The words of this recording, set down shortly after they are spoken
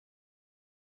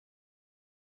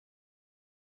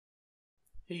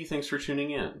Hey, thanks for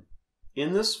tuning in.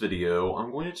 In this video,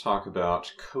 I'm going to talk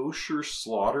about kosher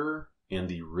slaughter and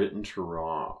the written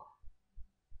Torah.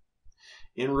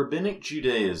 In Rabbinic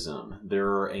Judaism, there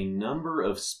are a number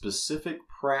of specific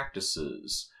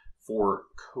practices for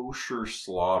kosher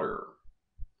slaughter.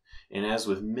 And as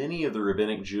with many of the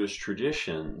Rabbinic Jewish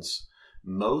traditions,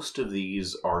 most of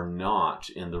these are not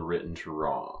in the written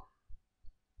Torah.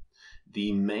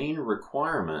 The main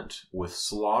requirement with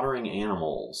slaughtering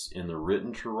animals in the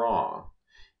written Torah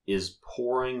is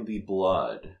pouring the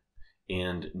blood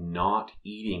and not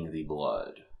eating the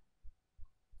blood.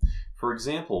 For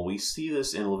example, we see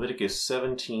this in Leviticus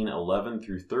 17:11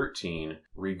 through 13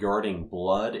 regarding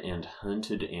blood and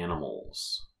hunted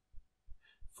animals.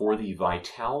 For the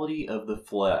vitality of the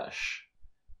flesh,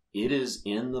 it is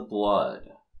in the blood.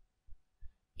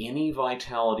 Any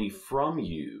vitality from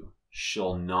you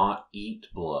shall not eat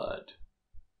blood.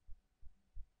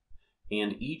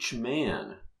 And each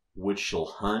man which shall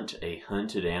hunt a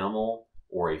hunted animal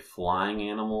or a flying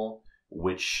animal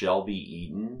which shall be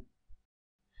eaten,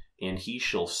 and he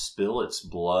shall spill its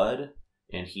blood,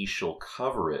 and he shall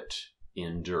cover it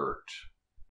in dirt.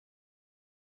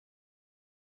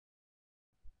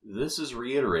 This is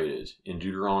reiterated in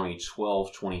Deuteronomy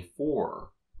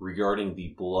 12:24 regarding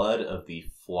the blood of the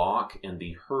flock and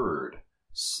the herd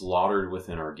slaughtered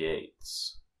within our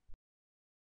gates.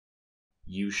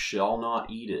 You shall not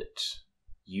eat it.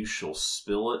 You shall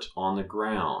spill it on the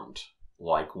ground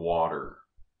like water.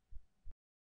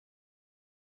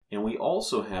 And we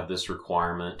also have this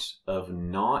requirement of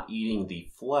not eating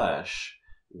the flesh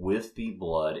with the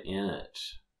blood in it.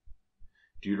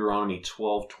 Deuteronomy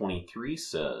 12:23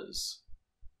 says,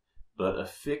 "But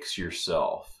affix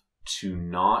yourself to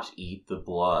not eat the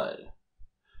blood.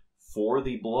 For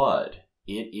the blood,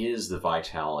 it is the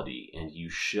vitality, and you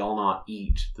shall not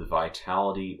eat the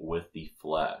vitality with the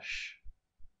flesh."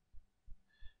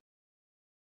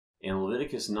 And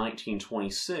Leviticus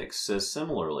 19:26 says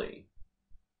similarly,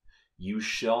 "You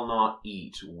shall not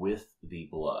eat with the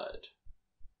blood,"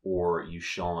 or "you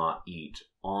shall not eat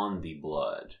on the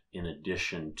blood in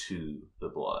addition to the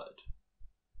blood."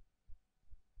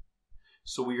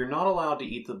 So we are not allowed to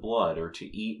eat the blood or to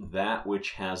eat that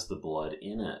which has the blood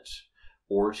in it,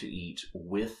 or to eat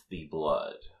with the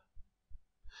blood.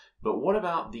 But what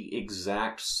about the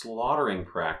exact slaughtering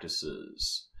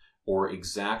practices or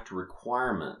exact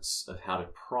requirements of how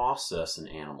to process an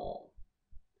animal?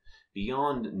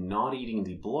 Beyond not eating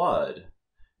the blood,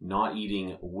 not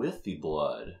eating with the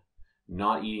blood,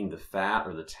 not eating the fat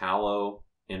or the tallow,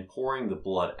 and pouring the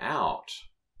blood out,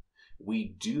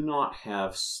 we do not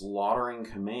have slaughtering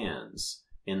commands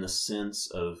in the sense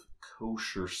of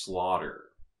kosher slaughter.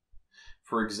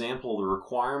 For example, the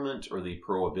requirement or the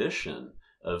prohibition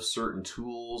of certain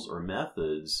tools or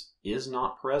methods is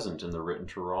not present in the written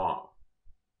Torah.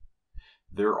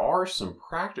 There are some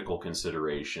practical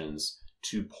considerations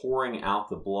to pouring out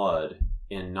the blood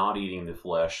and not eating the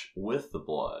flesh with the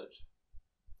blood.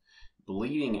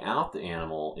 Bleeding out the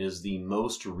animal is the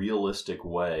most realistic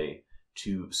way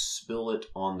to spill it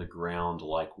on the ground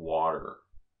like water.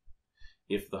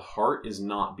 If the heart is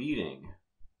not beating,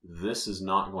 this is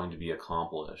not going to be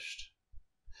accomplished.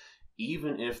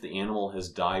 Even if the animal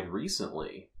has died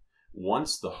recently,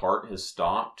 once the heart has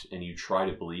stopped and you try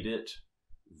to bleed it,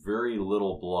 very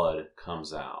little blood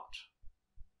comes out.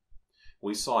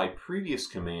 We saw a previous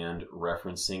command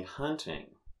referencing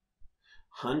hunting.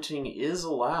 Hunting is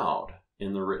allowed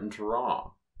in the written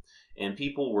Torah, and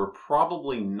people were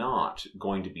probably not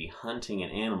going to be hunting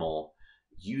an animal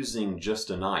using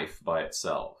just a knife by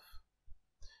itself.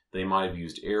 They might have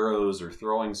used arrows or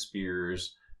throwing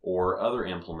spears or other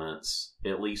implements,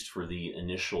 at least for the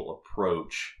initial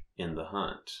approach in the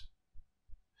hunt.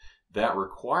 That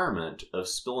requirement of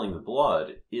spilling the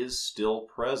blood is still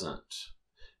present,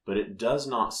 but it does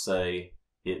not say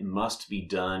it must be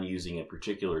done using a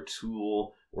particular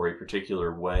tool or a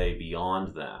particular way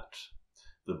beyond that.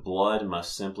 The blood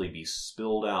must simply be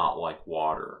spilled out like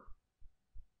water.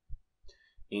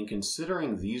 In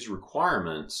considering these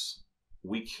requirements,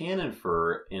 we can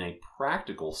infer in a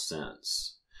practical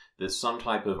sense that some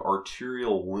type of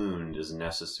arterial wound is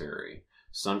necessary,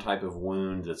 some type of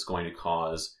wound that's going to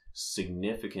cause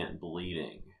significant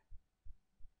bleeding.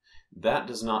 That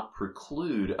does not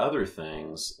preclude other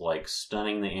things like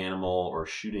stunning the animal or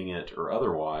shooting it or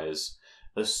otherwise,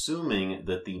 assuming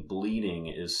that the bleeding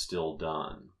is still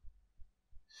done.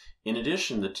 In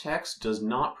addition, the text does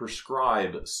not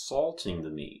prescribe salting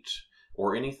the meat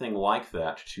or anything like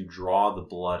that to draw the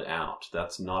blood out.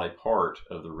 That's not a part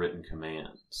of the written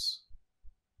commands.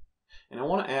 And I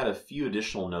want to add a few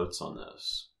additional notes on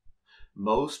this.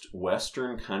 Most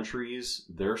Western countries,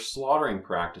 their slaughtering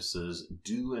practices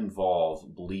do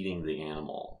involve bleeding the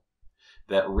animal.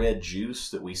 That red juice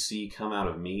that we see come out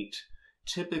of meat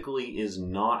typically is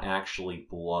not actually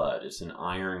blood. It's an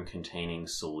iron-containing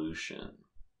solution.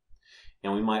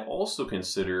 And we might also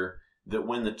consider that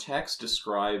when the text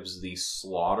describes the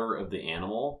slaughter of the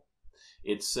animal,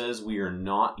 it says we are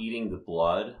not eating the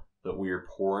blood, but we are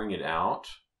pouring it out.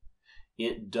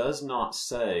 It does not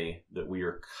say that we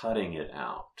are cutting it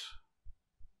out.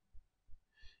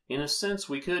 In a sense,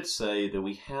 we could say that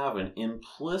we have an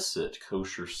implicit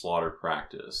kosher slaughter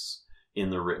practice in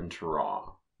the written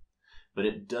Torah, but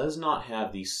it does not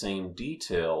have the same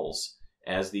details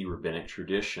as the rabbinic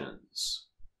traditions.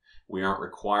 We aren't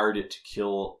required to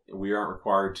kill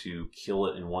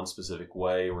it in one specific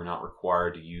way. We're not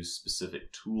required to use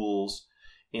specific tools.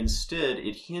 Instead,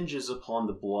 it hinges upon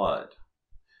the blood,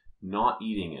 not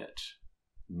eating it,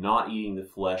 not eating the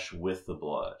flesh with the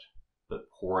blood, but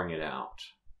pouring it out.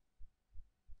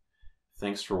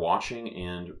 Thanks for watching,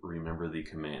 and remember the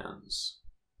commands.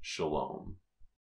 Shalom.